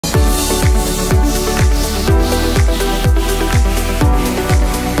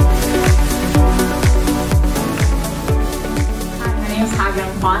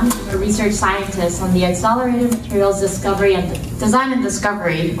Kwon. I'm a research scientist on the Accelerated Materials Discovery and Design and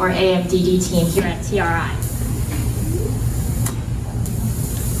Discovery, or AMDD team here at TRI.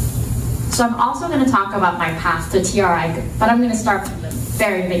 So I'm also going to talk about my path to TRI, but I'm going to start from the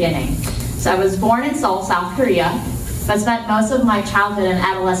very beginning. So I was born in Seoul, South Korea, but spent most of my childhood and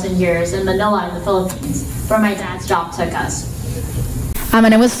adolescent years in Manila in the Philippines, where my dad's job took us.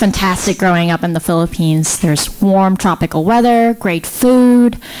 And it was fantastic growing up in the Philippines. There's warm tropical weather, great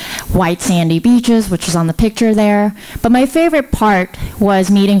food, white sandy beaches, which is on the picture there. But my favorite part was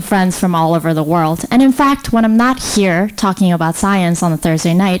meeting friends from all over the world. And in fact, when I'm not here talking about science on a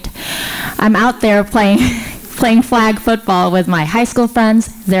Thursday night, I'm out there playing flag football with my high school friends,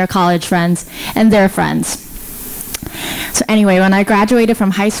 their college friends, and their friends. So anyway, when I graduated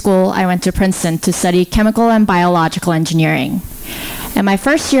from high school, I went to Princeton to study chemical and biological engineering. In my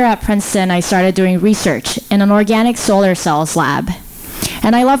first year at Princeton, I started doing research in an organic solar cells lab.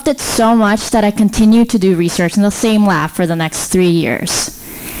 And I loved it so much that I continued to do research in the same lab for the next 3 years.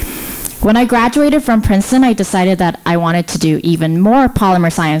 When I graduated from Princeton, I decided that I wanted to do even more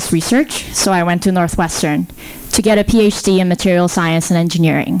polymer science research, so I went to Northwestern to get a PhD in material science and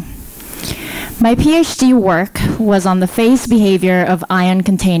engineering. My PhD work was on the phase behavior of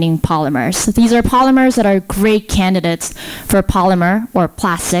ion-containing polymers. These are polymers that are great candidates for polymer or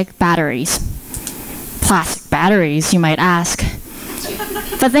plastic batteries. Plastic batteries, you might ask.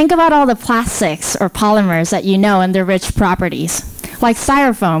 But think about all the plastics or polymers that you know and their rich properties, like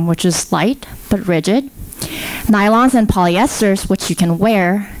styrofoam, which is light but rigid, nylons and polyesters, which you can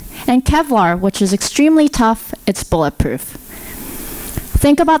wear, and Kevlar, which is extremely tough, it's bulletproof.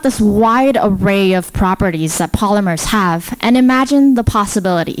 Think about this wide array of properties that polymers have, and imagine the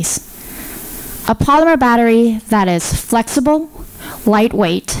possibilities. A polymer battery that is flexible,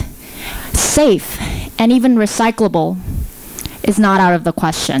 lightweight, safe, and even recyclable is not out of the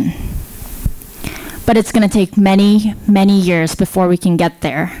question. But it's going to take many, many years before we can get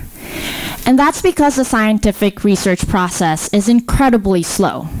there. And that's because the scientific research process is incredibly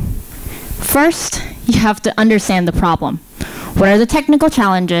slow. First, you have to understand the problem. What are the technical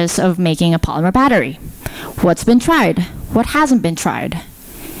challenges of making a polymer battery? What's been tried? What hasn't been tried?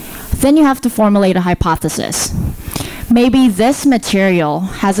 Then you have to formulate a hypothesis. Maybe this material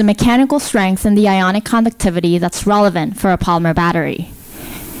has a mechanical strength and the ionic conductivity that's relevant for a polymer battery.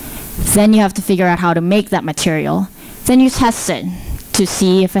 Then you have to figure out how to make that material. Then you test it to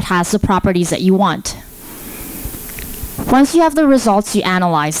see if it has the properties that you want. Once you have the results, you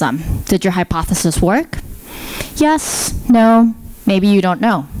analyze them. Did your hypothesis work? Yes, no, maybe you don't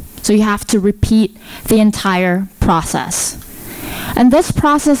know. So you have to repeat the entire process. And this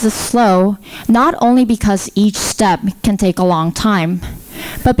process is slow, not only because each step can take a long time,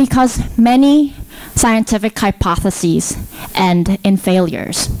 but because many scientific hypotheses end in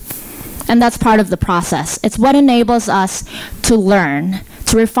failures. And that's part of the process. It's what enables us to learn,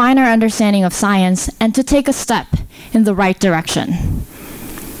 to refine our understanding of science, and to take a step in the right direction.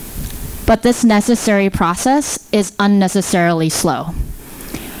 But this necessary process is unnecessarily slow.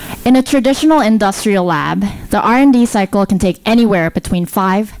 In a traditional industrial lab, the R&D cycle can take anywhere between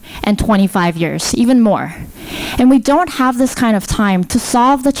 5 and 25 years, even more. And we don't have this kind of time to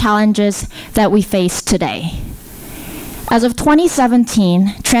solve the challenges that we face today. As of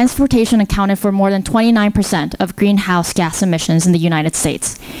 2017, transportation accounted for more than 29% of greenhouse gas emissions in the United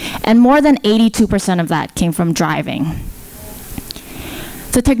States, and more than 82% of that came from driving.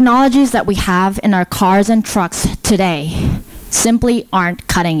 The technologies that we have in our cars and trucks today simply aren't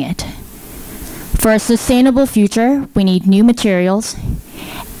cutting it. For a sustainable future, we need new materials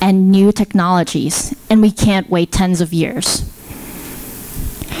and new technologies, and we can't wait tens of years.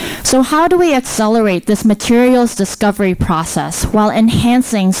 So how do we accelerate this materials discovery process while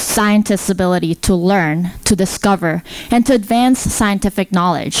enhancing scientists' ability to learn, to discover, and to advance scientific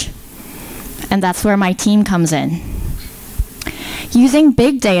knowledge? And that's where my team comes in. Using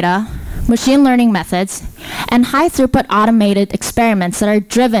big data, machine learning methods, and high-throughput automated experiments that are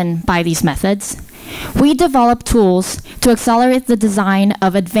driven by these methods, we develop tools to accelerate the design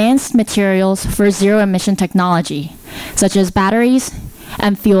of advanced materials for zero-emission technology, such as batteries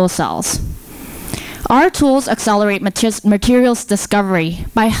and fuel cells. Our tools accelerate materials discovery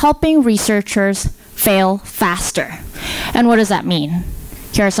by helping researchers fail faster. And what does that mean?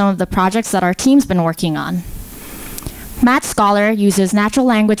 Here are some of the projects that our team's been working on. Math Scholar uses natural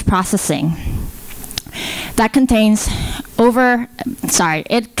language processing that contains over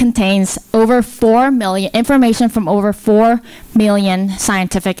 4 million information from over 4 million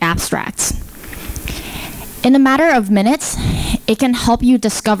scientific abstracts. In a matter of minutes, it can help you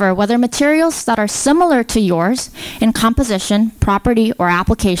discover whether materials that are similar to yours in composition, property, or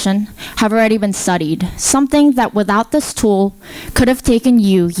application have already been studied, something that without this tool could have taken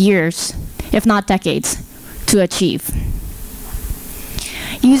you years, if not decades, to achieve.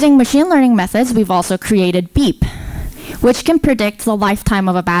 Using machine learning methods, we've also created BEEP, which can predict the lifetime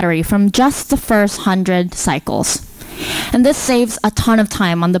of a battery from just the first 100 cycles. And this saves a ton of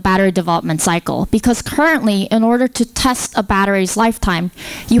time on the battery development cycle, because currently, in order to test a battery's lifetime,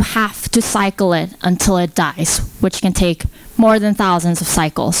 you have to cycle it until it dies, which can take more than thousands of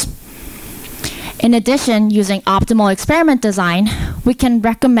cycles. In addition, using optimal experiment design, we can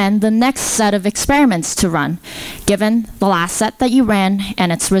recommend the next set of experiments to run, given the last set that you ran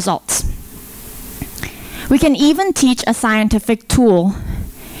and its results. We can even teach a scientific tool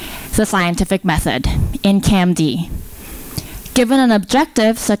the scientific method in CAMD. Given an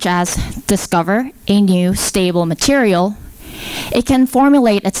objective such as discover a new stable material, it can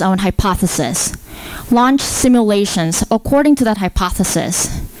formulate its own hypothesis, launch simulations according to that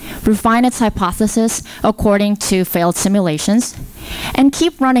hypothesis, refine its hypothesis according to failed simulations, and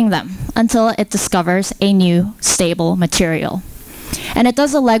keep running them until it discovers a new stable material. And it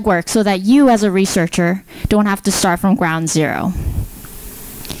does the legwork so that you as a researcher don't have to start from ground zero.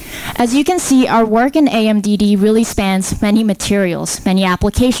 As you can see, our work in AMDD really spans many materials, many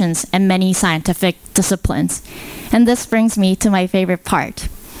applications, and many scientific disciplines. And this brings me to my favorite part,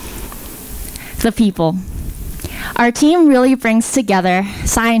 the people. Our team really brings together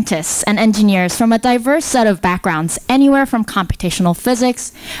scientists and engineers from a diverse set of backgrounds, anywhere from computational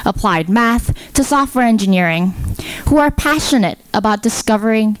physics, applied math, to software engineering, who are passionate about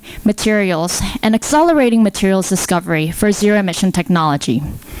discovering materials and accelerating materials discovery for zero-emission technology.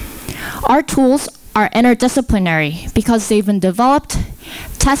 Our tools are interdisciplinary because they've been developed,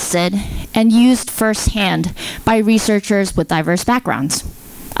 tested, and used firsthand by researchers with diverse backgrounds,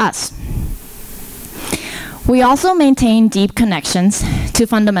 us. We also maintain deep connections to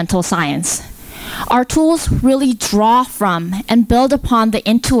fundamental science. Our tools really draw from and build upon the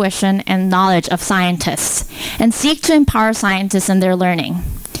intuition and knowledge of scientists and seek to empower scientists in their learning.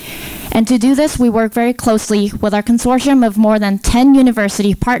 And to do this, we work very closely with our consortium of more than 10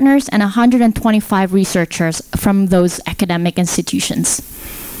 university partners and 125 researchers from those academic institutions.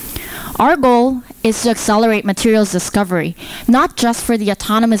 Our goal is to accelerate materials discovery, not just for the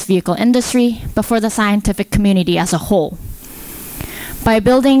autonomous vehicle industry, but for the scientific community as a whole. By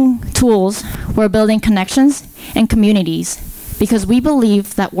building tools, we're building connections and communities, because we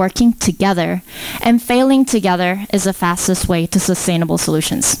believe that working together and failing together is the fastest way to sustainable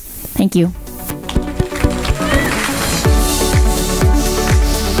solutions. Thank you.